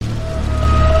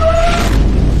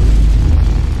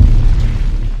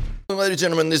ladies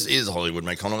and gentlemen, this is Hollywood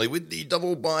mate Connelly with the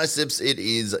double biceps. It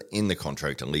is in the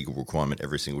contract, a legal requirement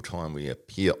every single time we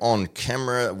appear on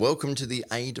camera. Welcome to the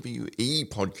AWE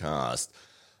podcast.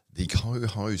 The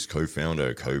co-host,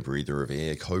 co-founder, co-breather of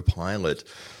air, co-pilot,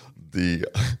 the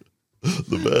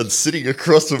man sitting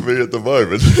across from me at the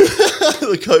moment,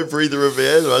 the co-breather of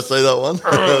air, did I say that one?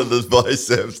 The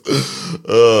biceps.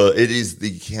 It is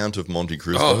the Count of Monte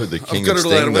Cristo, the King of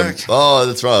Sting. Oh,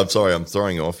 that's right. I'm sorry, I'm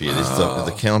throwing you off here. This is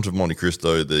the Count of Monte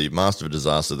Cristo, the Master of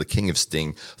Disaster, the King of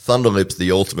Sting, Thunderlips,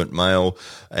 the ultimate male,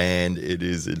 and it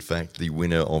is, in fact, the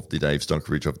winner of the Dave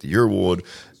Stockbridge of the Year Award.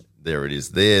 There it is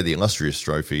there, the illustrious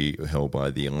trophy held by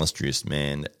the illustrious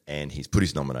man, and he's put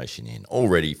his nomination in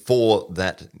already for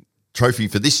that trophy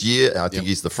for this year. I think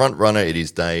he's the front runner. It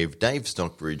is Dave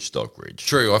Stockbridge.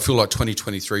 True. I feel like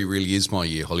 2023 really is my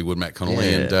year, Hollywood Matt Connelly.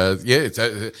 Yeah.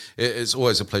 And it's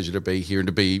always a pleasure to be here and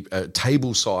to be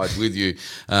table side with you.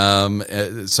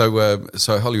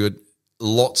 So Hollywood,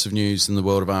 lots of news in the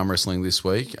world of arm wrestling this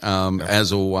week,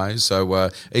 as always. So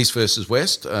East versus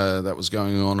West, that was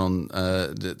going on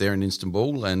there in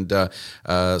Istanbul, and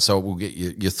so we'll get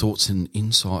your thoughts and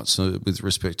insights with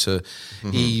respect to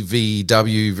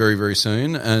EVW very, very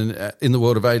soon. And in the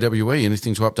world of AWE,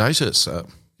 anything to update us?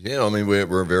 Yeah, I mean,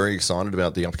 we're very excited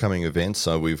about the upcoming events.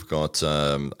 So we've got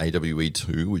AWE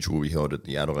 2, which will be held at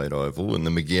the Adelaide Oval in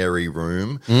the McGarry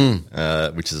Room,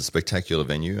 which is a spectacular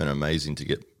venue and amazing to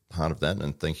get part of that.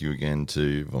 And thank you again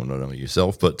to, well, not only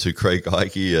yourself, but to Craig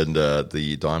Ike and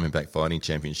the Diamondback Fighting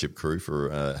Championship crew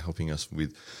for helping us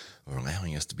with, or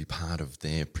allowing us to be part of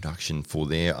their production for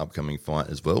their upcoming fight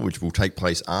as well, which will take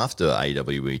place after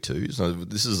AWE 2. So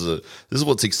this is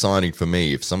what's exciting for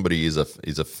me. If somebody is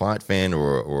a fight fan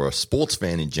or a sports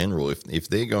fan in general, if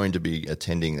they're going to be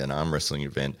attending an arm wrestling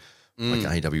event like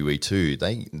AWE 2,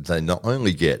 they not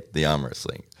only get the arm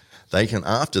wrestling, they can,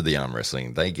 after the arm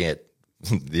wrestling, they get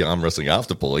the arm wrestling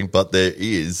after pulling, but there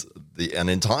is an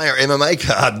entire MMA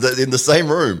card in the same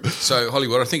room. So,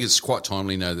 Hollywood, I think it's quite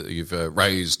timely now that you've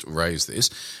raised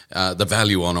this, the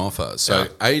value on offer. So,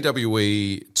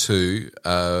 AWE 2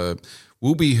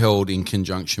 will be held in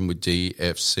conjunction with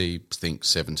DFC, I think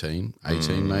 17,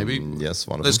 18 maybe. Yes,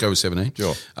 one of them. Let's go with 17.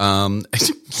 Sure.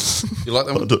 You like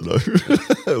that one? I don't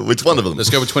know. Which one of them? Let's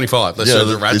go with 25. Let's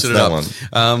ratchet it up.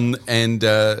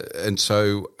 And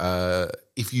so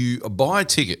if you buy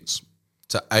tickets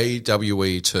to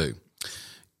AWE 2,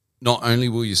 not only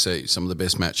will you see some of the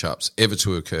best matchups ever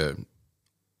to occur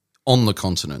on the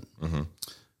continent,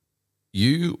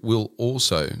 you will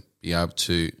also be able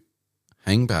to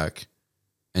hang back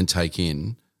and take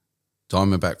in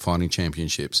Diamondback Fighting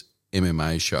Championships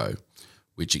MMA show,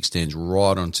 which extends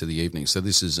right onto the evening. So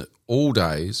this is an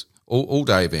all-day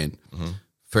event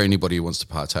for anybody who wants to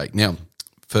partake. Now,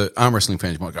 for arm wrestling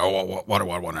fans, you might go, oh, why do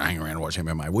I want to hang around and watch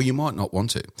MMA? Well, you might not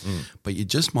want to, but you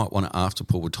just might want to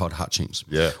afterpull with Todd Hutchings,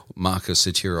 Marcus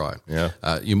Satirai.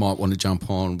 You might want to jump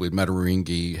on with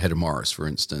Mataringi Hedda Morris, for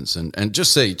instance, and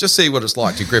just see what it's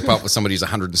like to grip up with somebody who's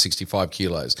 165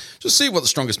 kilos. Just see what the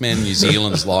strongest man in New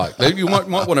Zealand's like. You might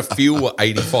want to feel what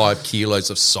 85 kilos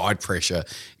of side pressure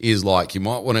is like. You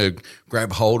might want to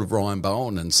grab hold of Ryan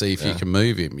Bowen and see if you can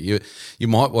move him. You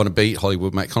might want to beat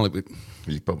Hollywood Mate Connelly.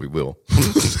 You probably will.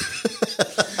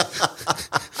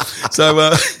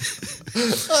 So,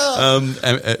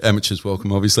 amateurs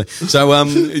welcome, obviously. So,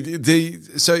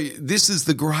 this is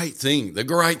the great thing. The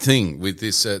great thing with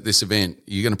this event,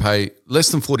 you're going to pay less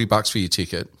than $40 for your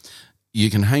ticket. You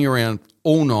can hang around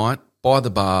all night by the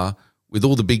bar with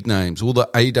all the big names, all the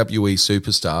AWE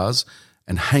superstars,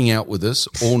 and hang out with us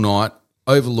all night,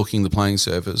 overlooking the playing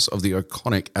surface of the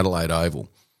iconic Adelaide Oval.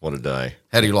 What a day.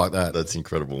 How do you like that? That's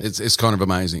incredible. It's kind of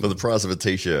amazing. For the price of a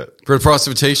T-shirt. For the price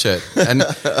of a T-shirt.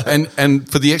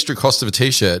 And for the extra cost of a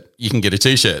T-shirt, you can get a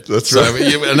T-shirt. That's right.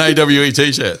 So an AWE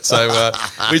T-shirt. So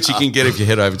which you can get if you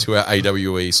head over to our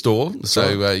AWE store.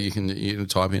 So you can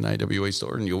type in AWE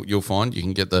store and you'll find you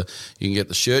can get the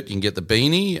shirt, you can get the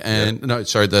beanie and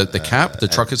the cap, the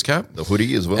trucker's cap. The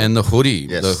hoodie as well. And the hoodie.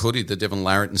 Yes. The hoodie, the Devon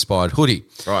Larratt inspired hoodie.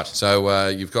 Right. So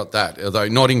you've got that, although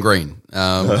not in green.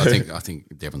 I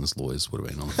think Devon's lawyers would have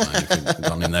been on the phone if we'd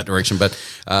gone in that direction. But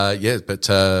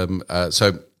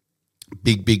so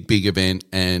big event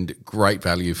and great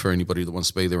value for anybody that wants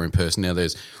to be there in person. Now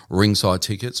there's ringside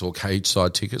tickets or cage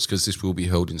side tickets because this will be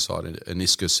held inside an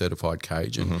ISCA certified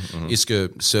cage, and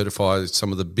ISCA certifies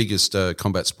some of the biggest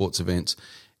combat sports events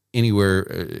anywhere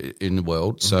in the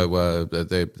world. So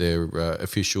their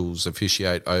officials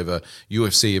officiate over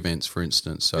UFC events, for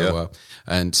instance. So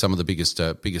and some of the biggest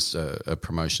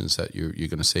promotions that you're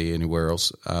going to see anywhere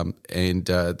else. And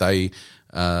they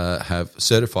have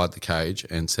certified the cage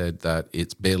and said that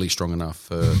it's barely strong enough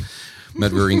for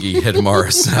Matawaringi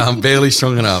Hedemorris. Barely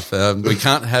strong enough. We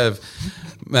can't have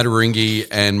Matawaringi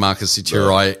and Marcus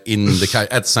Itirai in the cage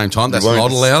at the same time. That's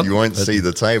not allowed. You won't see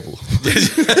the table.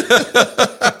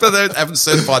 But they haven't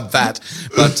certified that.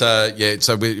 But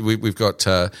so we've got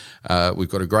a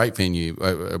great venue,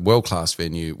 a world class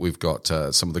venue. We've got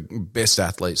some of the best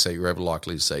athletes that you're ever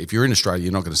likely to see. If you're in Australia,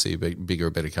 you're not going to see a bigger or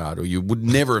better card, or you would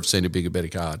never have seen a bigger, better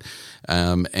card.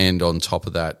 And on top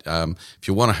of that, if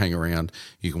you want to hang around,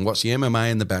 you can watch the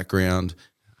MMA in the background.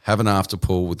 Have an after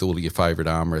pool with all of your favourite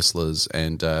arm wrestlers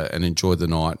and enjoy the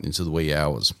night into the wee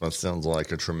hours. That sounds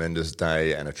like a tremendous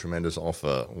day and a tremendous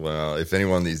offer. Well, if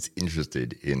anyone is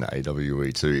interested in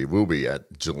AWE2, it will be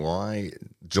at July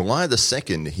the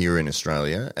 2nd here in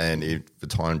Australia, and for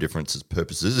time differences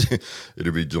purposes,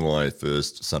 it'll be July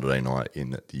 1st, Saturday night in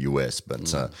the US.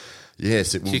 But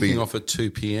yes, it will Kicking off at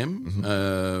 2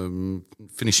 p.m,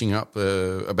 finishing up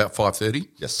about 5:30.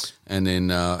 Yes. And then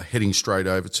heading straight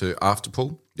over to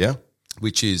Afterpool. Yeah.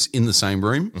 Which is in the same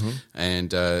room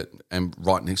and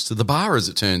right next to the bar, as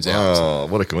it turns out. Oh,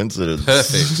 what a coincidence.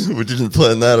 Perfect. We didn't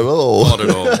plan that at all. Not at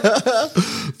all.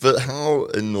 But how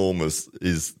enormous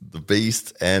is the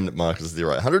beast and Marcus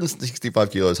Itirai?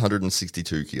 165 kilos,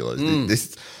 162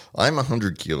 kilos. I'm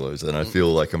 100 kilos, and I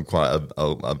feel like I'm quite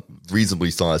a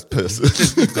reasonably sized person.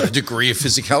 You've got a degree of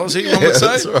physicality, one would say.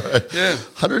 That's right. Yeah.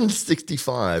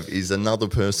 165 is another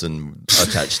person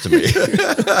attached to me.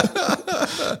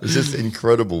 It's just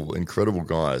incredible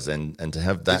guys, and to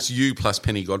have that. It's you plus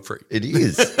Penny Godfrey. It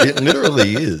is. It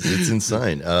literally is. It's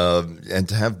insane. And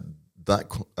to have that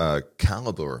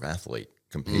caliber of athlete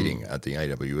competing at the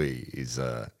AWE is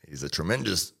a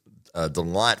tremendous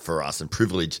delight for us and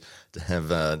privilege to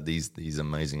have these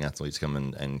amazing athletes come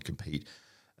and compete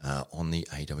on the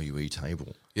AWE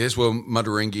table. Yes, well,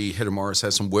 Matawaringi Hedemorris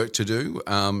has some work to do,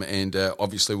 and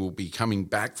obviously will be coming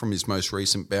back from his most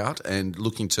recent bout and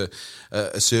looking to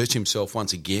assert himself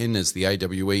once again as the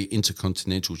AWE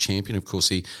Intercontinental Champion. Of course,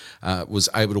 he was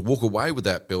able to walk away with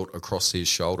that belt across his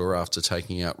shoulder after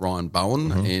taking out Ryan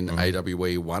Bowen in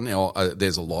AWE 1. Now,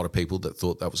 there's a lot of people that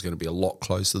thought that was going to be a lot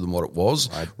closer than what it was.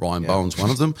 Ryan Bowen's one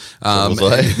of them. Matt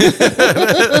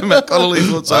Connelly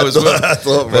thought so as well. I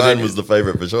thought Ryan was the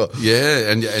favourite for sure.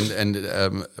 Yeah,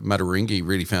 and Matawaringi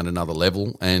really found another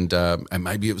level, and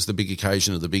maybe it was the big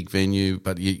occasion of the big venue,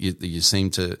 but you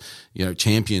seem to,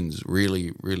 champions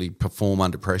really perform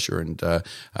under pressure, and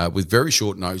with very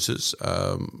short notice,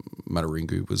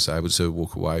 Matawaringi was able to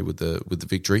walk away with the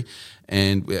victory,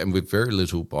 and with very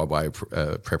little by way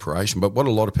of preparation. But what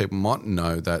a lot of people mightn't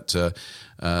know that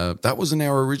that wasn't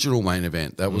our original main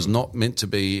event. That was not meant to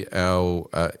be our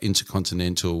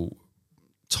intercontinental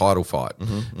title fight,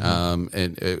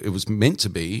 and it was meant to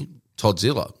be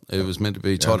Toddzilla. It was meant to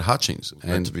be Todd Hutchings.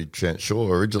 Meant to be Chance Shaw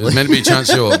originally. It was meant to be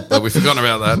Chance Shaw, but we've forgotten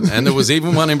about that. And there was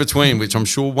even one in between, which I'm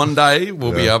sure one day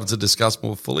we'll be able to discuss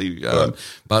more fully.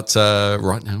 But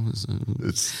right now it's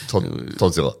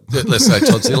Toddzilla. Let's say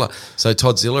Toddzilla. So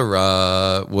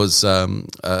Toddzilla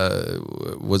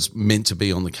was meant to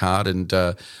be on the card, and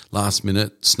last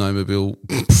minute snowmobile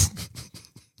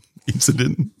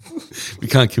incident. We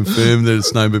can't confirm that a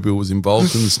snowmobile was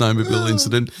involved in the snowmobile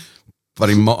incident, but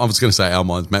I was going to say our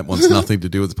minds, Matt wants nothing to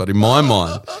do with it, but in my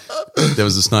mind, there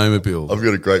was a snowmobile. I've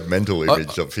got a great mental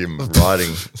image of him riding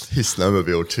his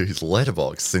snowmobile to his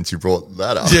letterbox since you brought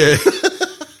that up. Yeah.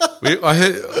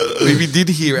 We did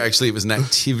hear actually it was an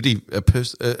activity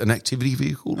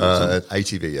vehicle? An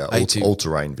ATV, yeah.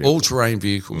 All-terrain vehicle. All-terrain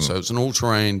vehicle. So it's an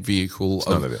all-terrain vehicle.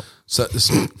 Snowmobile.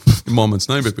 Mom and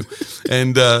snowmobile.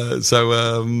 And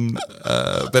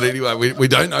but anyway, we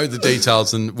don't know the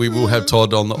details, and we will have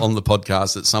Todd on the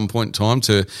podcast at some point in time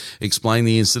to explain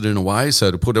the incident away, so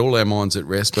to put all our minds at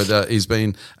rest. But he's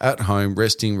been at home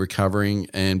resting, recovering,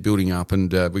 and building up,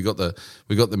 and we got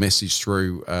the message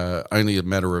through only a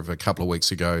matter of a couple of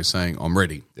weeks ago saying I'm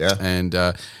ready. Yeah.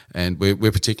 And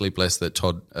we're particularly blessed that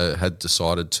Todd had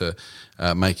decided to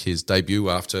make his debut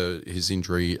after his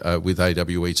injury with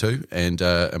AWE2 and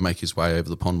make his way over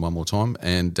the pond one more time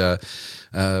and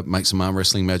make some arm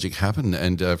wrestling magic happen.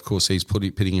 And, of course, he's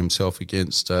pitting himself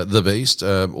against the Beast,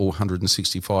 all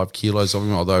 165 kilos of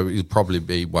him, although he'll probably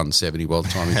be 170 by the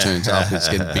time he turns up. It's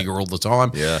getting bigger all the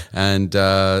time. Yeah.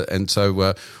 And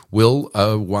so Will,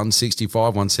 165,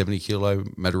 170 kilo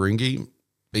Matawaringi,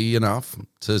 be enough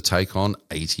to take on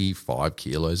 85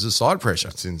 kilos of side pressure.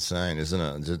 It's insane,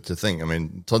 isn't it? To think, I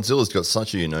mean, Tonzilla's got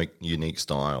such a unique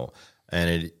style,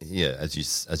 and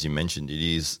as you mentioned, it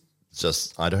is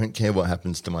just, I don't care what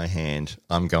happens to my hand,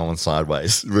 I'm going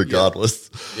sideways regardless.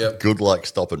 Yep. Good luck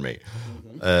stopping me.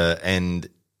 And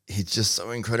he's just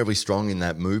so incredibly strong in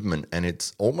that movement, and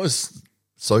it's almost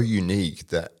so unique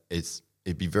that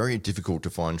it'd be very difficult to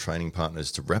find training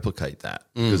partners to replicate that,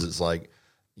 because it's like,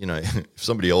 if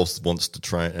somebody else wants to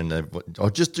train and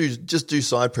just do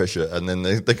side pressure, and then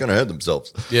they're going to hurt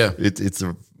themselves. Yeah, it's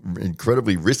an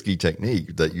incredibly risky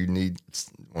technique that you need.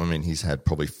 I mean, he's had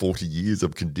probably 40 years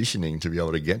of conditioning to be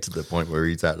able to get to the point where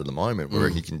he's at the moment, where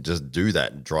he can just do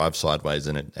that and drive sideways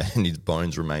and his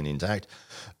bones remain intact.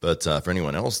 But for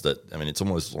anyone else, it's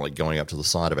almost like going up to the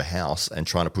side of a house and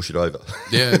trying to push it over.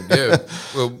 Yeah.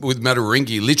 Well, with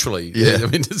Mataringi, literally. Yeah.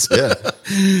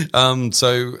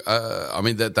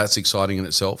 That's exciting in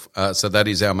itself. So that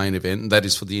is our main event. That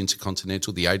is for the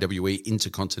Intercontinental, the AWE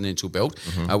Intercontinental belt.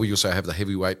 We also have the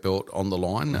heavyweight belt on the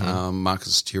line.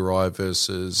 Marcus Tirai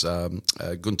versus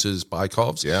Gunter's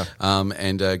Baikovs. Yeah.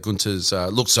 And Gunter's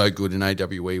looked so good in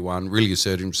AWE 1, really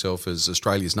asserted himself as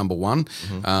Australia's number one.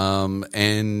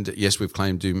 And yes, we've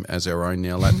claimed him as our own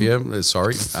now, Latvia.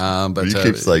 Sorry. But you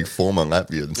keep saying former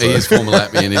Latvian. So. He is former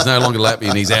Latvian. He's no longer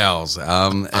Latvian. He's ours.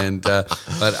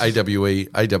 But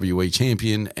AWE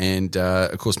champion. And,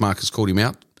 of course, Marcus called him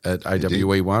out at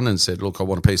AWE 1 and said, look, I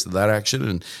want a piece of that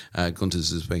action. And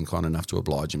Gunter's has been kind enough to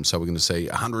oblige him. So we're going to see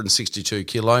 162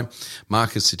 kilo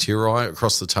Marcus Tirai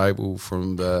across the table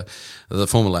from the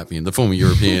former Latvian, the former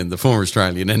European, the former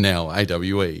Australian, and now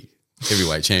AWE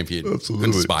heavyweight champion,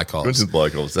 Gunter's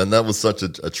Baikovs. And that was such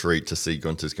a treat to see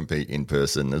Gunter's compete in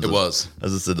person. It was.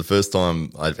 As I said, the first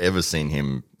time I've ever seen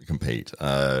him compete.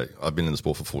 I've been in the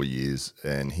sport for 4 years,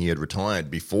 and he had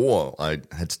retired before I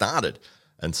had started.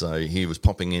 And so he was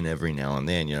popping in every now and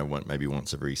then, maybe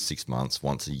once every 6 months,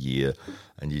 once a year,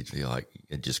 and you'd be like,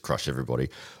 it'd just crush everybody.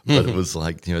 But it was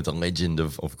like, the legend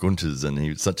of Gunter's, and he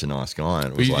was such a nice guy.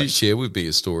 And you did share with me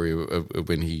a story of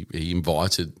when he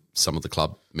invited some of the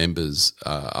club members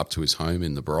up to his home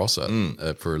in the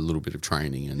Barossa for a little bit of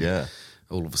training. And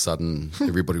all of a sudden,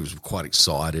 everybody was quite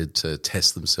excited to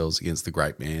test themselves against the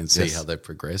great man, see how they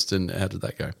progressed. And how did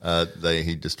that go?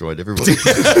 He destroyed everybody.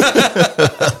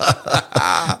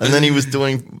 And then he was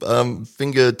doing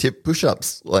fingertip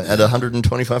push-ups at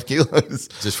 125 kilos.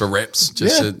 Just for reps.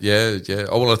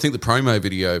 Oh, well, I think the promo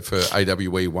video for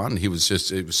AWE 1, it was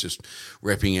just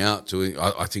repping out. Doing.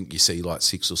 I think you see like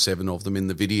 6 or 7 of them in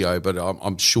the video, but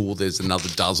I'm sure there's another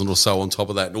dozen or so on top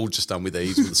of that, and all just done with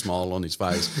ease with a smile on his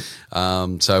face.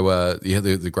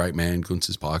 The great man,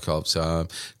 Gunter's Baikovs,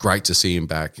 great to see him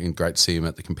back and great to see him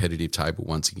at the competitive table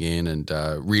once again, and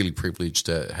really privileged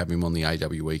to have him on the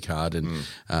AWE card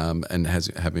and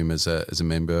have him as a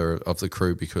member of the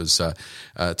crew, because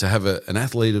to have an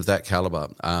athlete of that caliber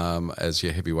as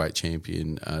your heavyweight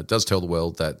champion does tell the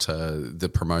world that the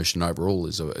promotion overall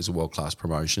is a world-class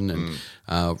promotion, and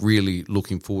really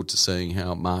looking forward to seeing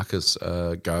how Marcus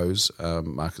goes.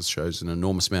 Marcus shows an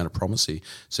enormous amount of promise. He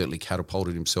certainly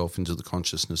catapulted himself into the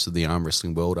consciousness of the arm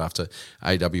wrestling world after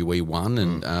AWE 1,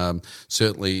 and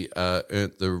certainly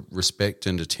earned the respect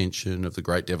and attention of the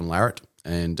great Devon Larratt,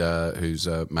 and who's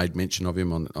made mention of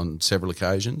him on several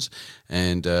occasions,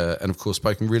 and of course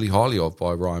spoken really highly of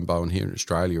by Ryan Bowen here in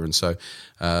Australia. And so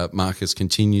Marcus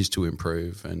continues to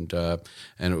improve, and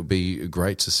it would be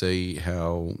great to see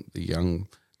how the young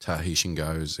Tahitian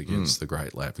goes against the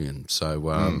great Latvian.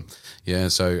 So,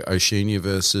 so Oceania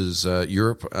versus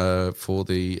Europe for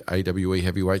the AWE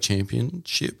Heavyweight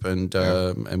Championship.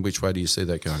 And which way do you see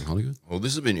that going, Hollywood? Well,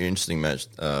 this has been an interesting match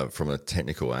from a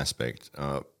technical aspect.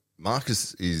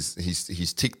 Marcus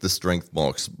he's ticked the strength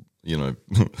box,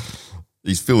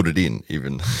 he's filled it in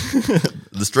even.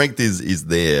 The strength is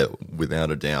there without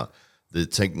a doubt. The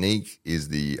technique is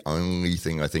the only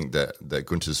thing I think that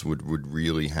Gunter's would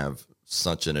really have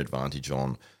such an advantage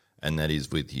on, and that is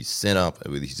with his setup,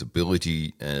 with his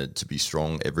ability to be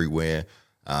strong everywhere.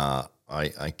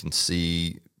 I can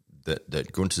see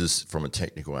that Gunter's from a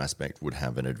technical aspect would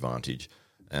have an advantage.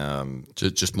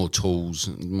 Just more tools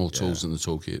in the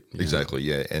toolkit. Yeah. Exactly,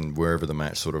 yeah. And wherever the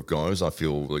match sort of goes, I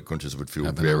feel that Gunter's would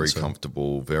feel very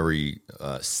comfortable, very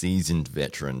seasoned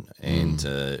veteran, and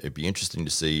it'd be interesting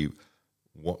to see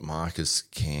what Marcus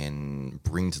can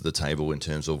bring to the table in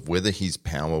terms of whether his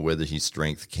power, whether his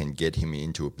strength can get him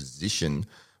into a position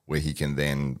where he can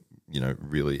then,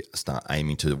 really start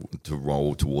aiming to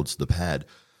roll towards the pad,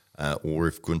 or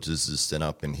if Gunter's is set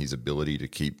up and his ability to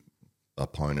keep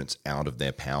opponents out of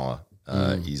their power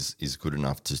is good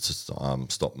enough to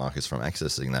stop Marcus from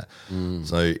accessing that.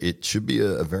 So it should be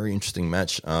a very interesting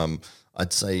match.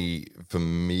 I'd say for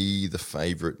me the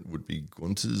favourite would be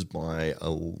Gunther's by a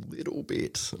little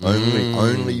bit,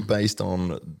 only based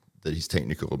on his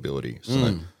technical ability.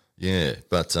 So. Yeah,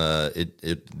 but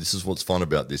this is what's fun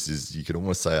about this is you could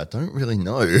almost say I don't really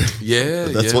know. Yeah,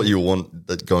 that's what you want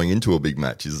that going into a big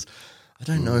match is I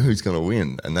don't know who's going to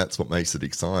win, and that's what makes it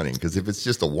exciting. Because if it's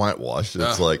just a whitewash,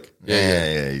 it's like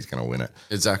he's going to win it.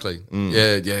 Exactly.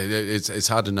 It's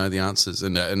hard to know the answers,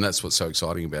 and that's what's so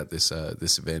exciting about this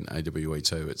event,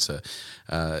 AWE2.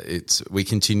 It's we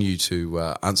continue to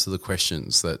answer the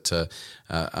questions that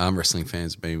arm wrestling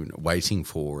fans have been waiting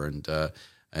for, and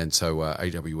so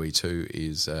AWE2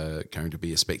 is going to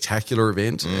be a spectacular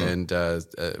event, and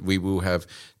we will have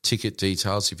ticket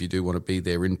details if you do want to be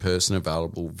there in person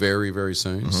available very, very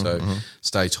soon.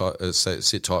 Stay tight,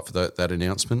 sit tight for that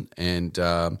announcement, and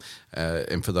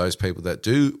for those people that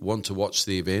do want to watch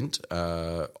the event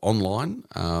online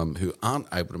who aren't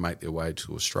able to make their way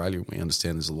to Australia, we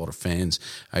understand there's a lot of fans,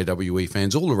 AWE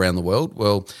fans all around the world.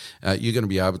 Well, you're going to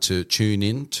be able to tune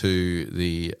in to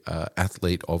the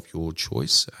athlete of your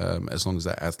choice. As long as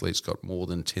that athlete's got more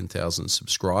than 10,000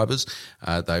 subscribers,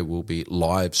 they will be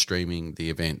live streaming the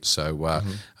event. So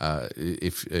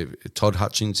if Todd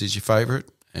Hutchings is your favourite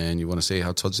and you want to see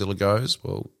how Toddzilla goes,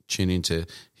 well, tune into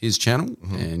his channel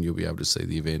and you'll be able to see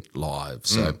the event live.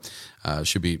 So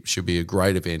should be a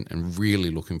great event and really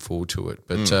looking forward to it.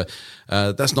 But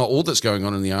that's not all that's going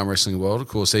on in the arm wrestling world. Of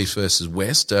course, East versus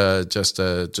West just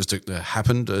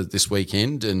happened this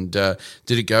weekend, and did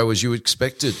it go as you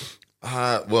expected?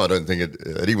 Well, I don't think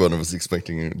anyone was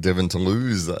expecting Devon to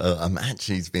lose a match.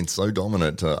 He's been so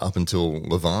dominant up until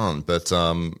Levan. But,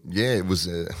 it was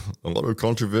a lot of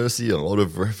controversy, a lot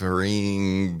of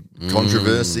refereeing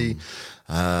controversy.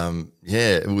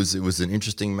 It was an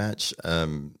interesting match.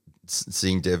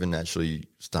 Seeing Devon actually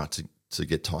start to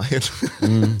get tired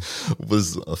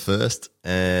was a first.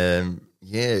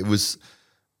 It was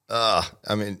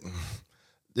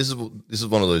This is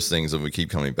one of those things, and we keep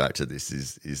coming back to this,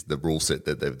 is the rule set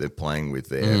that they're playing with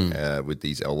there with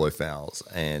these elbow fouls,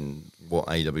 and what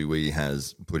AWE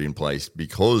has put in place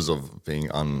because of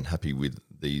being unhappy with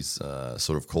these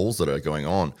sort of calls that are going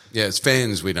on. Yeah, as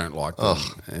fans, we don't like them,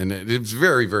 and it's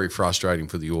very, very frustrating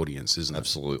for the audience, isn't it?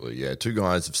 Absolutely, yeah. Two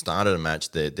guys have started a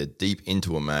match, they're deep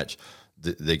into a match,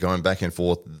 they're going back and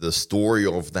forth, the story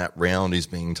of that round is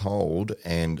being told,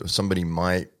 and somebody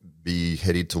might be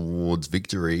headed towards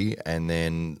victory, and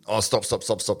then stop.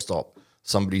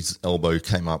 Somebody's elbow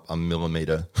came up a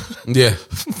millimeter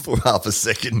for half a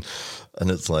second,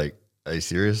 and it's like, are you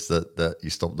serious that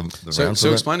you stopped the round?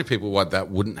 So explain to people why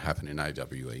that wouldn't happen in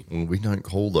AWE. Well, we don't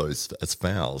call those as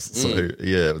fouls. So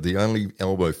the only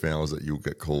elbow fouls that you'll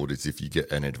get called is if you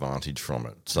get an advantage from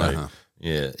it. So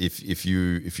yeah, if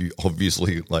you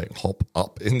obviously like hop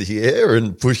up in the air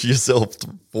and push yourself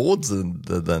forwards, then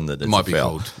that might be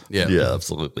called. Yeah,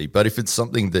 absolutely. But if it's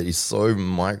something that is so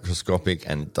microscopic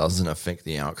and doesn't affect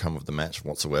the outcome of the match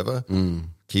whatsoever,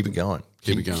 keep it going.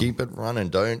 Keep it running.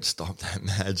 Don't stop that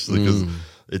match because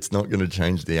it's not going to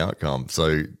change the outcome.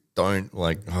 So don't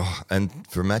and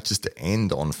for matches to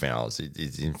end on fouls,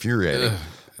 it's infuriating.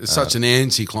 It's such an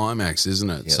anti-climax, isn't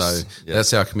it? Yes, so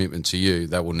that's our commitment to you.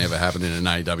 That will never happen in an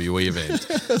AWE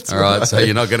event. All right. So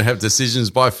you're not going to have decisions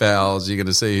by fouls. You're going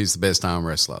to see who's the best arm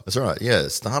wrestler. That's right. Yeah.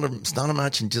 Start a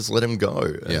match and just let him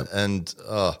go. Yeah. And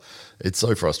it's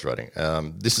so frustrating.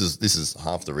 This is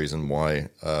half the reason why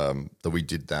that we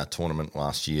did that tournament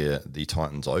last year, the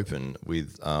Titans Open,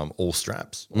 with all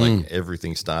straps. Like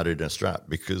everything started in a strap,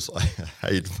 because I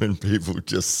hate when people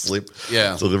just slip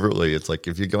deliberately. It's like,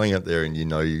 if you're going out there and you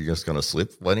know you're just going to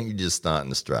slip, why don't you just start in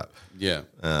the strap? Yeah.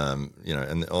 And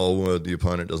the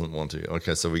opponent doesn't want to.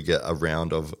 Okay, so we get a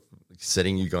round of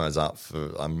setting you guys up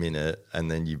for a minute, and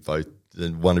then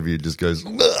then one of you just goes,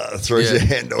 throws your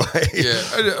hand away.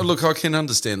 Yeah, look, I can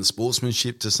understand the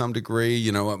sportsmanship to some degree.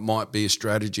 You know, it might be a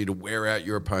strategy to wear out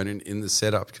your opponent in the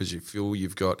setup because you feel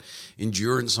you've got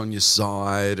endurance on your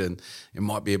side, and it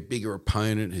might be a bigger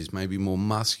opponent who's maybe more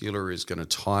muscular, is going to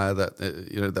tire that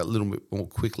that little bit more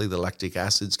quickly. The lactic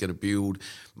acid's going to build.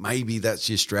 Maybe that's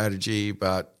your strategy,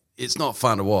 but it's not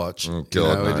fun to watch. Oh,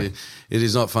 God, no. It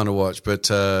is not fun to watch.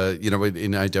 But,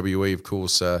 in AWE, of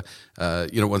course,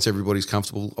 once everybody's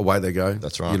comfortable, away they go.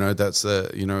 That's right. That's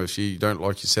if you don't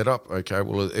like your setup, okay,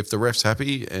 well, if the ref's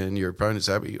happy and your opponent's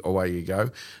happy, away you go.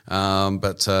 And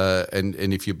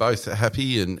if you're both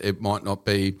happy, and it might not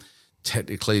be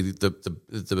technically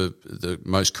the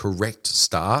most correct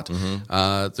start.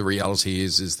 The reality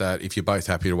is that if you're both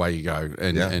happy, away you go,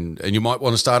 and you might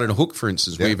want to start in a hook, for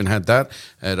instance. We even had that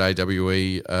at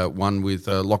AWE one with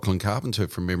Lachlan Carpenter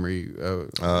from memory.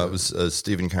 It was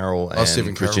Stephen Carroll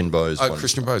and Christian Bowes. Oh,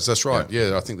 Christian Bowes, that's right.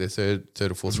 Yeah, I think they're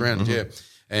third or fourth round. Yeah.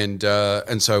 And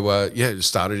so it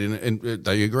started in, and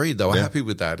they agreed. They were happy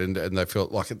with that, and they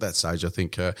felt like at that stage, I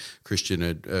think Christian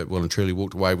had well and truly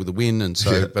walked away with a win, and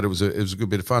so. But it was a good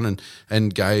bit of fun,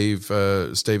 and gave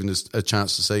Stephen a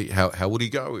chance to see how would he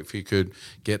go if he could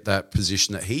get that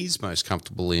position that he's most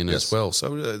comfortable in as well.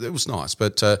 So it was nice,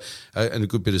 but and a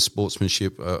good bit of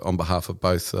sportsmanship on behalf of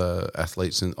both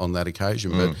athletes on that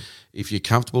occasion, but. If you're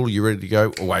comfortable, you're ready to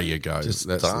go, away you go. That's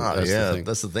the thing.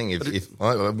 That's the thing.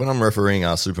 When I'm refereeing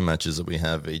our super matches that we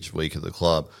have each week at the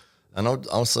club, and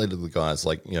I'll say to the guys,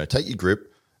 like, take your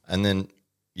grip, and then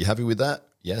you happy with that?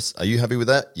 Yes. Are you happy with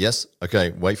that? Yes.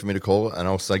 Okay, wait for me to call it, and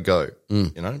I'll say go.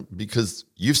 Because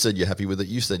you've said you're happy with it.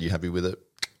 You said you're happy with it.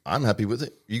 I'm happy with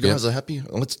it. You guys are happy.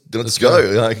 Let's go.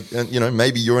 Like, and,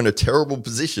 maybe you're in a terrible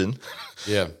position,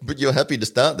 but you're happy to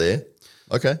start there.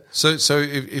 Okay. So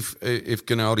if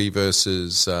Connelly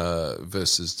versus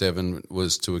Devon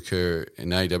was to occur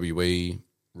in AWE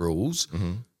rules,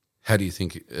 how do you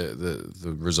think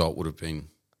the result would have been?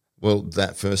 Well,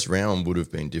 that first round would have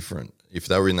been different. If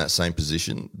they were in that same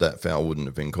position, that foul wouldn't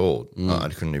have been called. I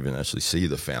couldn't even actually see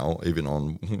the foul, even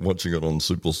on watching it on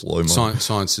super slow mo.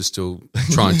 Science is still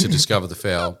trying to discover the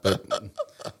foul, but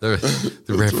the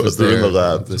ref was there. In the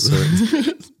lab.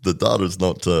 The data's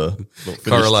not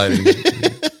correlating.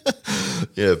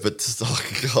 Yeah, but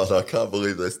God, I can't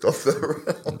believe they stopped that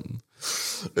round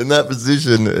in that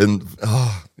position. And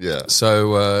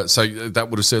so that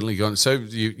would have certainly gone. So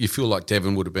you feel like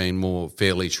Devon would have been more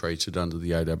fairly treated under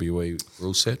the AWE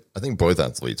rule set? I think both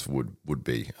athletes would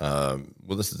be. Well,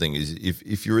 that's the thing is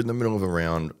if you're in the middle of a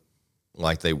round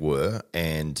like they were,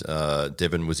 and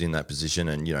Devon was in that position,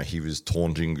 and he was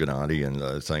taunting Gennady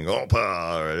and saying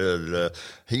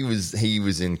he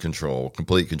was in control,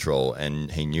 complete control, and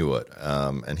he knew it,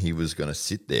 and he was going to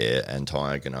sit there and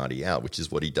tire Gennady out, which is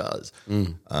what he does.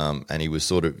 And he was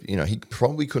sort of, he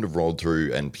probably could have rolled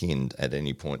through and pinned at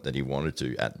any point that he wanted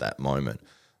to at that moment.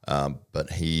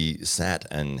 But he sat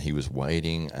and he was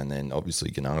waiting, and then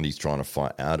obviously Gennady's trying to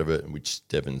fight out of it, which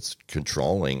Devon's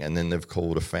controlling, and then they've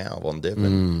called a foul on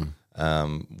Devon,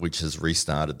 which has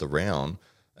restarted the round,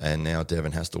 and now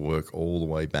Devon has to work all the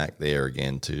way back there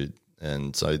again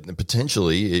and so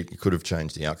potentially it could have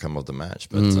changed the outcome of the match,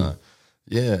 but it's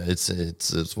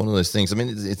one of those things. I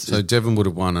mean, so Devon would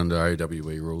have won under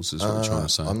AWE rules, is what I'm trying to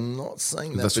say. I'm not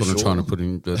saying that. That's what I'm trying to put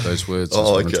in those words.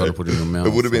 I'm trying to put in your mouth.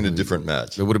 It would have been a different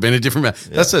match. It would have been a different match.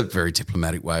 Yeah. That's a very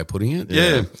diplomatic way of putting it.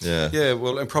 Yeah.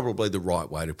 Well, and probably the right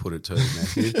way to put it too,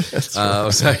 Matthew. That's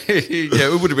right. So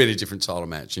it would have been a different style of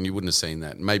match, and you wouldn't have seen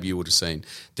that. Maybe you would have seen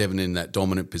Devon in that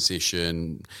dominant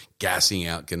position, gassing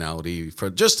out Connelly for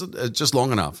just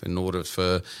long enough in order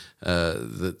for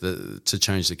to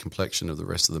change the complexion of the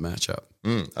rest of the matchup.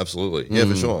 Absolutely, yeah,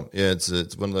 for sure. Yeah,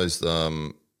 it's one of those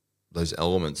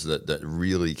elements that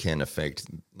really can affect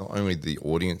not only the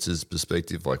audience's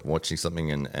perspective, like watching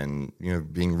something and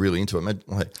being really into it.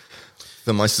 Like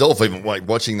for myself, even like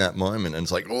watching that moment, and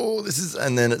it's like,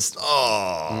 and then it's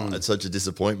it's such a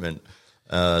disappointment.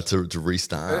 To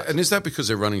restart. And is that because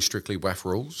they're running strictly WAF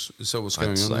rules? Is that what's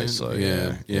going on there? So,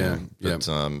 yeah.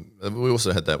 But we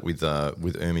also had that with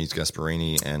Hermes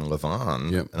Gasparini and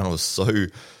Levan, and I was so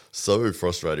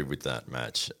frustrated with that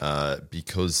match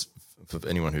because for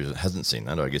anyone who hasn't seen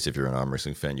that, I guess if you're an arm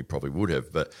wrestling fan, you probably would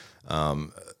have, but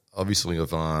obviously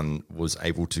Levan was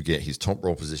able to get his top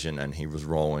roll position, and he was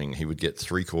rolling. He would get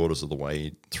 3/4 of the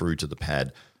way through to the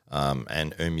pad.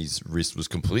 And Hermes' wrist was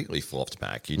completely flopped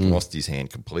back. He'd lost his hand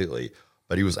completely,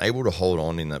 but he was able to hold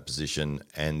on in that position,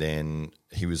 and then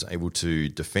he was able to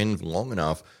defend long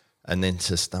enough and then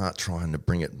to start trying to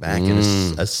bring it back. And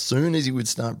as soon as he would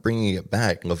start bringing it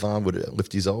back, Levan would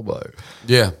lift his elbow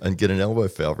and get an elbow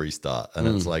foul restart. And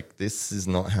it's like, this is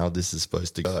not how this is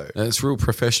supposed to go. And it's real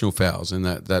professional fouls in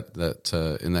that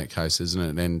in that case, isn't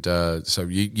it? And so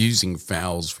using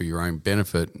fouls for your own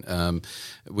benefit,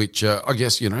 which I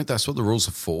guess, that's what the rules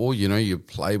are for. You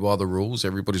play by the rules.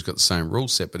 Everybody's got the same rule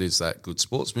set, but is that good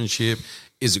sportsmanship?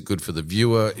 Is it good for the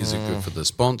viewer? Is it good for the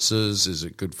sponsors? Is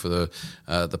it good for the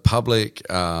public?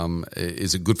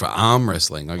 Is it good for arm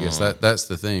wrestling? I guess that's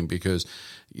the thing, because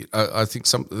I think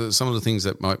some of the things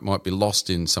that might be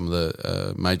lost in some of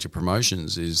the major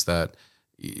promotions is that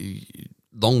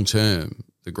long term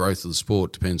the growth of the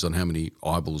sport depends on how many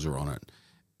eyeballs are on it,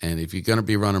 and if you're going to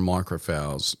be running micro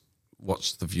fouls,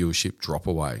 watch the viewership drop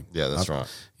away. Yeah, that's right.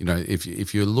 You know,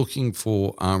 if you're looking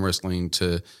for arm wrestling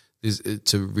to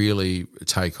really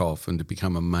take off and to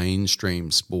become a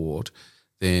mainstream sport,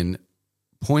 then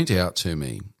point out to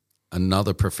me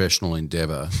another professional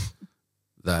endeavour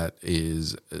that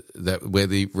where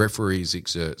the referees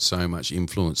exert so much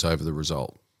influence over the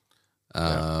result.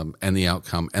 And the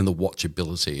outcome and the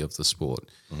watchability of the sport.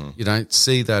 Mm-hmm. You don't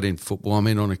see that in football. I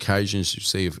mean, on occasions you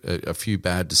see a few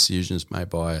bad decisions made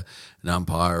by an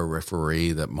umpire or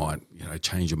referee that might,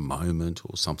 change a moment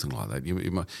or something like that. You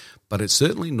might, but it's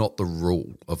certainly not the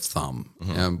rule of thumb.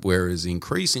 Mm-hmm. Whereas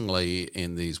increasingly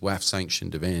in these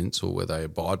WAF-sanctioned events or where they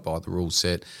abide by the rule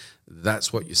set,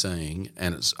 that's what you're seeing.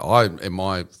 And in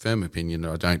my firm opinion,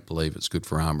 I don't believe it's good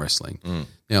for arm wrestling. Mm.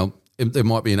 Now, there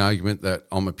might be an argument that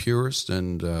I'm a purist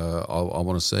and I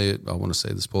want to see it. I want to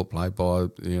see the sport played by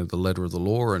the letter of the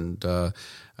law, and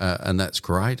that's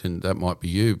great, and that might be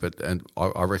you. But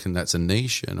I reckon that's a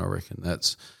niche, and I reckon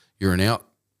you're an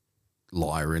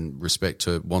outlier in respect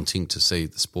to wanting to see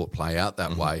the sport play out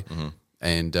that way. Mm-hmm.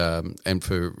 And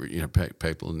for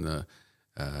people in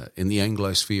the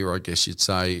Anglosphere, I guess you'd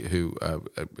say, who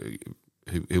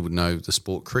would know the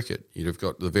sport cricket. You've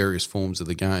got the various forms of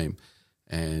the game.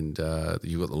 And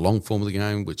you've got the long form of the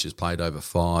game, which is played over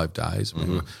 5 days. I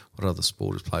mean, what other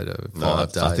sport is played over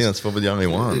 5 days? I think that's probably the only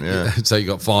one, yeah. So you've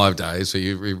got 5 days, so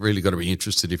you've really got to be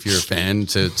interested if you're a fan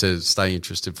to stay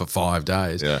interested for 5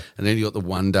 days. Yeah. And then you've got the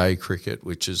one-day cricket,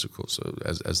 which is, of course,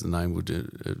 as the name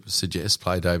would suggest,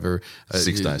 played over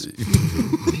 6 days.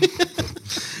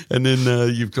 And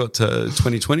then you've got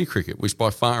 2020 cricket, which by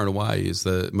far and away is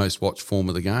the most watched form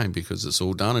of the game because it's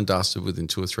all done and dusted within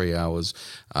 2 or 3 hours.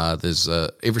 There's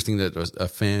everything that a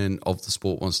fan of the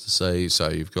sport wants to see. So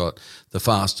you've got the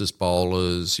fastest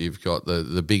bowlers, you've got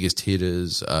the biggest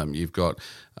hitters, you've got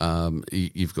all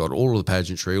of the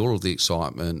pageantry, all of the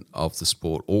excitement of the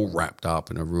sport, all wrapped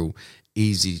up in a real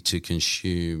easy to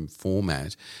consume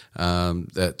format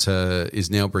that is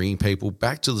now bringing people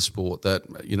back to the sport that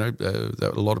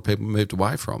that a lot of people moved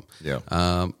away from. Yeah,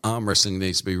 arm wrestling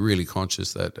needs to be really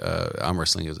conscious that arm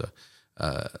wrestling is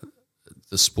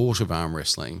the sport of arm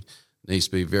wrestling needs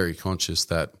to be very conscious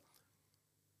that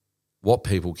what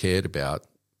people cared about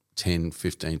 10,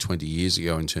 15, 20 years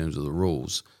ago in terms of the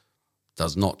rules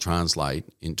does not translate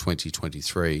in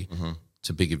 2023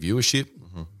 to bigger viewership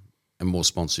and more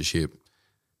sponsorship,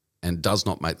 and does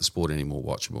not make the sport any more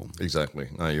watchable. Exactly.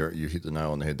 No, you hit the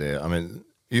nail on the head there. I mean,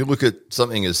 you look at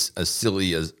something as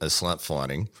silly as slap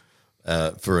fighting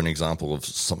for an example of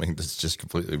something that's just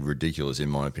completely ridiculous, in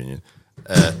my opinion.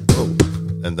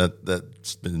 And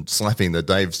that's been slapping the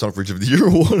Dave Stockbridge of the Year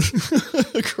award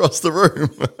across the room.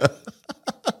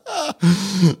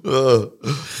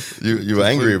 You were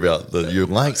angry about that. You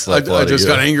like slap fighting. I just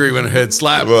got angry when I heard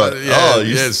slap. Right. Yeah,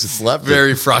 you slapped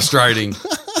very frustrating.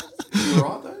 You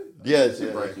all right, though? Yeah,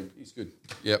 he's good.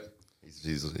 Yep.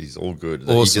 He's all good.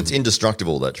 Awesome. It's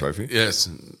indestructible, that trophy. Yes.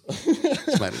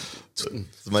 It's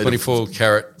made 24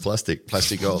 carat plastic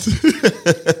gold.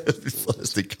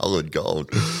 Plastic coloured gold.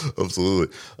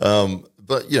 Absolutely.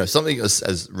 But, something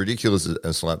as ridiculous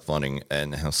as slap fighting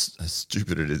and how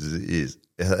stupid it is,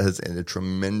 it has a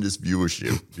tremendous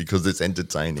viewership because it's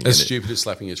entertaining. As stupid as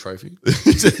slapping a trophy?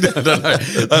 I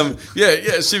don't know.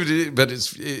 Yeah, stupid, but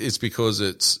it's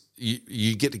because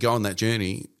you get to go on that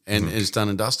journey and it's done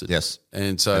and dusted. Yes.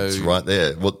 And so it's right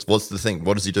there. What's the thing?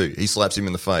 What does he do? He slaps him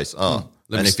in the face. And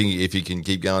if he can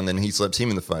keep going, then he slaps him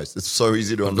in the face. It's so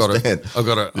easy to understand. I've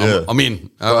got it. Yeah. I'm in.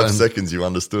 5 seconds, you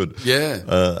understood. Yeah.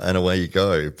 And away you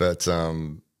go. But,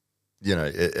 and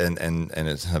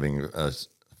it's having,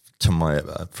 to my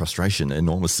frustration,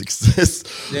 enormous success.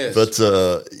 Yes. But,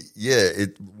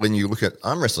 when you look at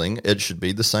arm wrestling, it should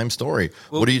be the same story.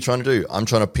 Well, what are you trying to do? I'm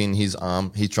trying to pin his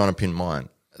arm. He's trying to pin mine.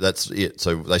 That's it.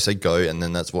 So they say go, and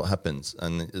then that's what happens.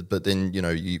 But then,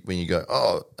 when you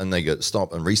go, and they go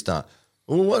stop and restart.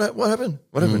 Well, what happened?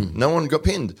 What happened? No one got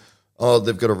pinned. Oh,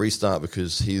 they've got to restart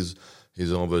because his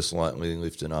elbow slightly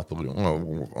lifted up a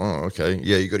little. Oh, okay.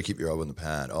 Yeah, you got to keep your elbow in the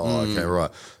pad. Oh, okay,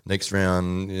 right. Next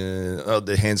round,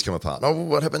 their hands come apart. Oh,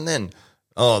 what happened then?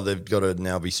 Oh, they've got to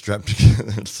now be strapped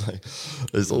together. It's like,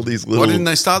 there's all these little... Why didn't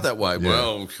they start that way? Yeah.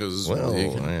 Well, because...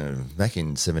 back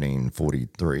in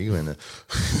 1743 when...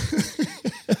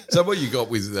 So what you got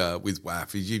with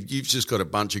WAF is you've just got a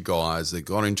bunch of guys that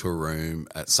got into a room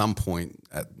at some point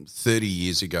 30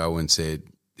 years ago and said,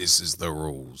 this is the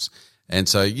rules. And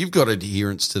so you've got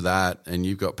adherence to that, and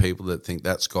you've got people that think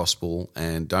that's gospel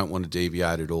and don't want to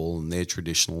deviate at all, and they're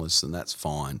traditionalists, and that's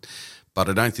fine. But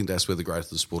I don't think that's where the growth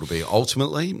of the sport will be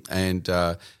ultimately. And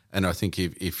I think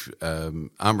if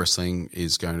arm wrestling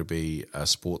is going to be a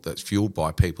sport that's fueled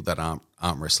by people that aren't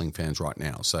arm wrestling fans right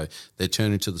now. So they're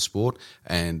turning to the sport,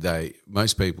 and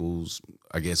most people's,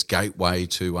 I guess, gateway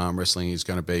to arm wrestling is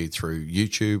going to be through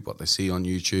YouTube, what they see on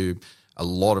YouTube. A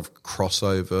lot of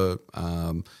crossover,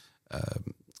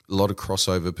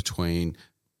 between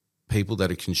people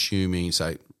that are consuming,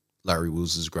 say, Larry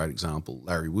Wills is a great example.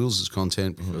 Larry Wills'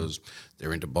 content, because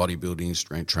they're into bodybuilding,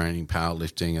 strength training,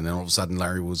 powerlifting, and then all of a sudden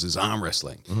Larry Wills is arm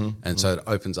wrestling. So it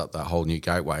opens up that whole new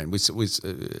gateway. And with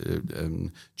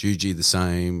Juji the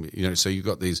same, so you've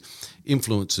got these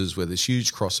influences where there's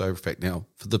huge crossover effect. Now,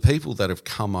 for the people that have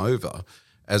come over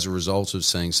as a result of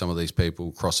seeing some of these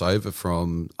people cross over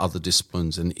from other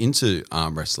disciplines and into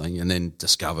arm wrestling, and then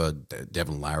discover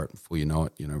Devin Larratt before you know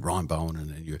it, Ryan Bowen, and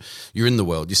then you're in the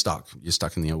world, you're stuck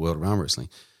in the world of arm wrestling.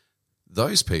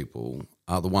 Those people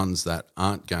are the ones that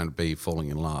aren't going to be falling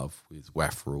in love with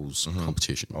WAF rules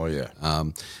competition. Oh yeah,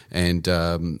 and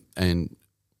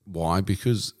why?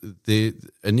 Because they're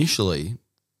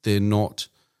not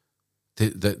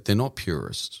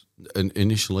purists. And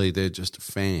initially, they're just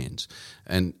fans,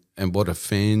 and what do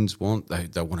fans want? They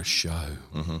want a show,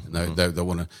 and they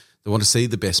want to see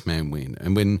the best man win.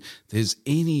 And when there's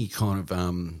any kind of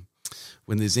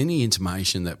when there's any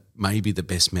intimation that maybe the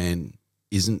best man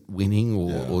isn't winning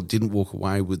or didn't walk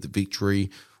away with the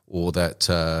victory, or that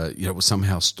was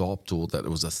somehow stopped, or that there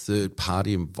was a third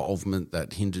party involvement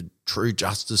that hindered true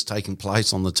justice taking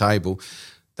place on the table,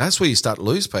 that's where you start to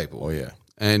lose people. Oh yeah.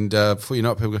 And before you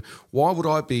know it, people go, why would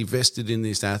I be vested in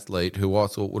this athlete who I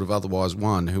thought would have otherwise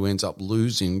won, who ends up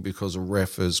losing because a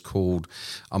ref has called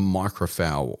a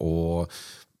microfoul, or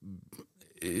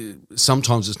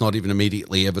sometimes it's not even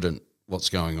immediately evident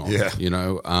what's going on,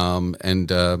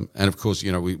 and of course,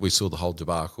 we saw the whole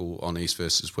debacle on East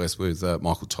versus West with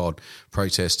Michael Todd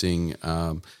protesting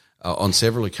on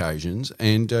several occasions,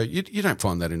 and you don't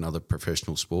find that in other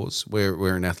professional sports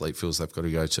where an athlete feels they've got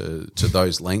to go to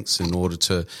those lengths in order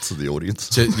to the audience,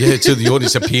 to the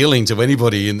audience, appealing to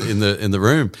anybody in the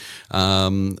room,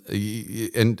 and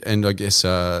I guess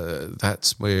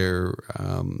that's where,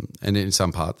 and in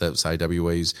some part that's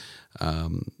AWE's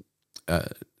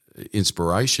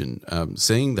inspiration,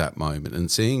 seeing that moment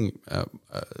and seeing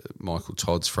Michael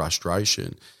Todd's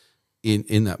frustration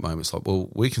in that moment. It's like, well,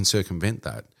 we can circumvent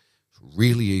that.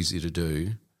 Really easy to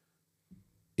do.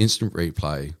 Instant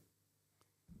replay.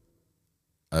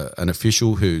 An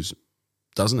official who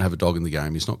doesn't have a dog in the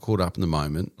game, he's not caught up in the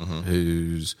moment,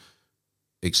 who's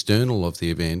external of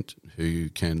the event, who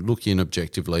can look in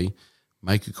objectively,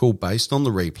 make a call based on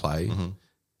the replay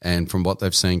and from what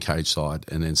they've seen cage side,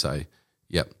 and then say,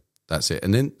 yep, that's it.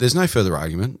 And then there's no further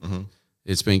argument.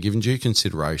 It's been given due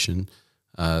consideration.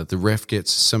 The ref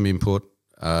gets some input,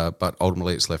 but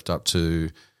ultimately it's left up to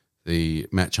the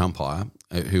match umpire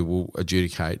who will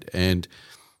adjudicate, and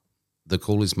the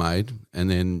call is made, and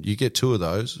then you get two of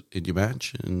those in your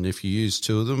match, and if you use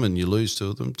two of them and you lose two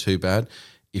of them, too bad.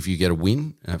 If you get a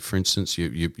win, for instance,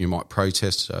 you might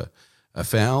protest a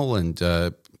foul and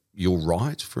you're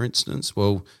right, for instance,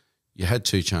 well, you had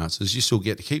two chances, you still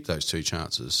get to keep those two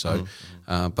chances. So,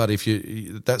 but if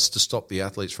that's to stop the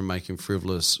athletes from making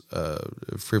frivolous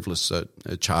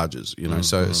charges,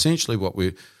 So essentially, what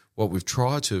we've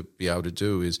tried to be able to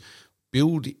do is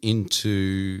build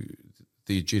into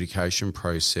the adjudication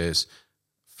process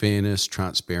fairness,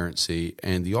 transparency,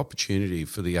 and the opportunity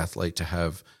for the athlete to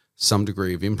have some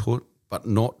degree of input, but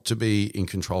not to be in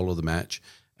control of the match,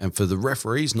 and for the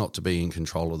referees not to be in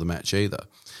control of the match either.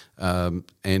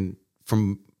 And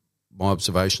from my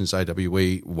observations,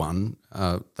 AWE won.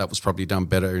 That was probably done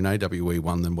better in AWE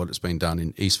one than what it's been done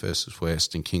in East versus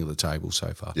West and King of the Table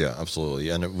so far. Yeah, absolutely.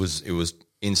 And it was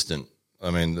instant. I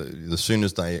mean, as soon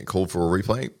as they called for a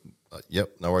replay,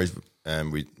 yep, no worries.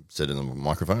 And we said in the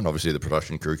microphone, obviously the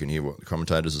production crew can hear what the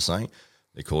commentators are saying.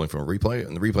 They're calling for a replay,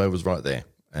 and the replay was right there.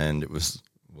 And it was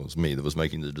me that was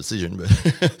making the decision, but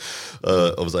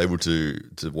I was able to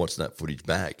watch that footage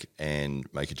back and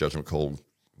make a judgment call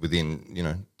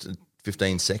within,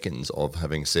 15 seconds of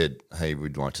having said, hey,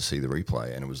 we'd like to see the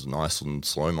replay. And it was nice and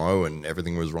slow-mo and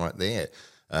everything was right there.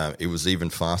 It was even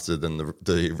faster than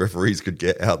the referees could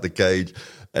get out the cage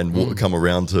and come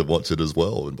around to watch it as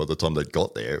well. And by the time they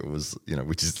got there, it was,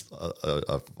 which is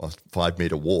a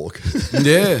 5-meter walk.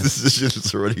 Yeah.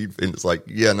 It's already been, it's like,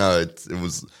 yeah, no, it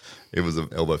was an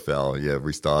elbow foul. Yeah,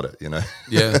 restart it,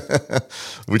 Yeah.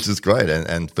 Which is great.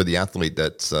 And for the athlete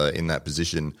that's in that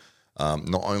position,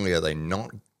 not only are they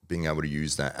not being able to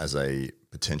use that as a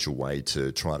potential way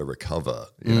to try to recover,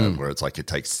 you know, where it's like it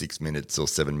takes 6 minutes or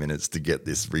 7 minutes to get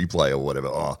this replay or whatever.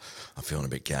 Oh, I'm feeling a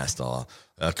bit gassed. Can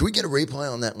we get a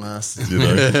replay on that last? You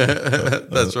know?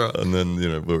 That's right. And then, you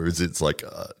know, whereas it's like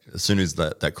as soon as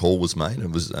that call was made,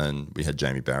 and we had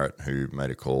Jamie Barrett who made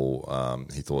a call.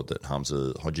 He thought that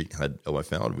Hamza Hodji had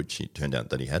OFL'd, which it turned out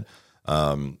that he had.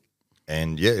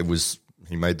 And yeah,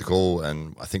 he made the call,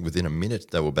 and I think within a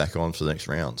minute they were back on for the next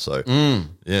round. So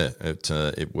yeah,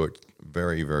 it worked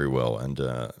very, very well, and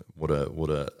what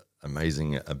a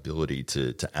amazing ability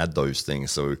to add those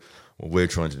things. So what we're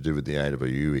trying to do with the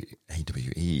AWE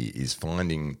is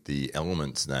finding the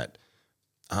elements that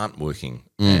aren't working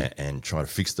and try to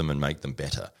fix them and make them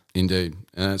better. Indeed,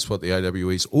 and that's what the AWE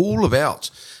is all about.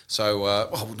 So,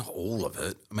 well, not all of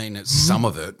it. I mean, it's some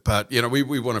of it, but you know,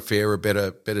 we want a fairer,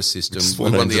 better system.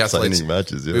 We want the athletes.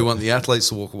 Matches, yeah. We want the athletes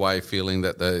to walk away feeling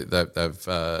that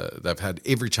they've had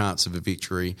every chance of a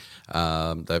victory.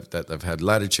 They've had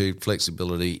latitude,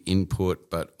 flexibility, input,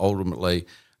 but ultimately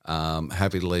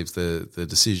happy to leave the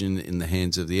decision in the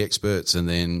hands of the experts, and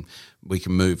then we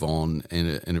can move on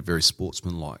in a very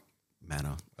sportsmanlike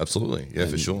manner. Absolutely, yeah,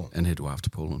 for sure. And head to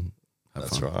Afterpool and have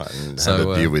That's fun. right. And have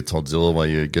a beer with Toddzilla while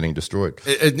you're getting destroyed.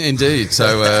 Indeed.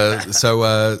 So,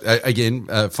 again,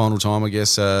 final time, I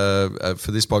guess,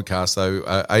 for this podcast, though,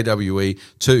 AWE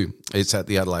 2, it's at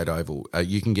the Adelaide Oval.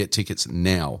 You can get tickets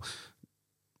now.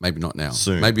 Maybe not now.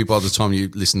 Soon. Maybe by the time you're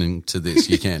listening to this,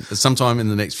 you can. Sometime in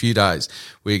the next few days,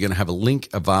 we're going to have a link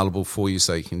available for you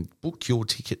so you can book your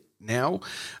ticket now.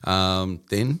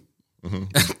 Then...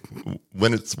 Mm-hmm.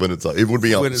 When it's it would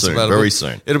be up soon, available. Very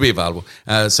soon. It'll be available,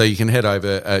 so you can head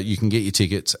over. You can get your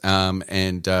tickets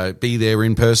and be there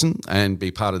in person and be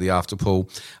part of the after pool,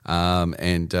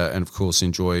 and of course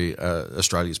enjoy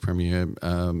Australia's premier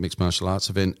mixed martial arts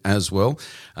event as well.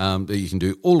 You can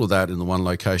do all of that in the one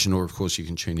location, or of course you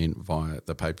can tune in via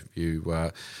the pay per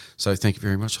view. So thank you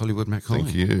very much, Hollywood Matt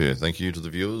Connelly. Thank you to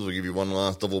the viewers. We'll give you one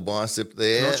last double bicep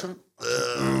there.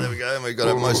 There we go. And we've got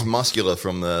our most muscular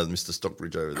from Mr.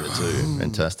 Stockbridge over there too.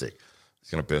 Fantastic. He's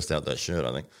going to burst out that shirt,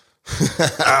 I think.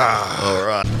 All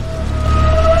right.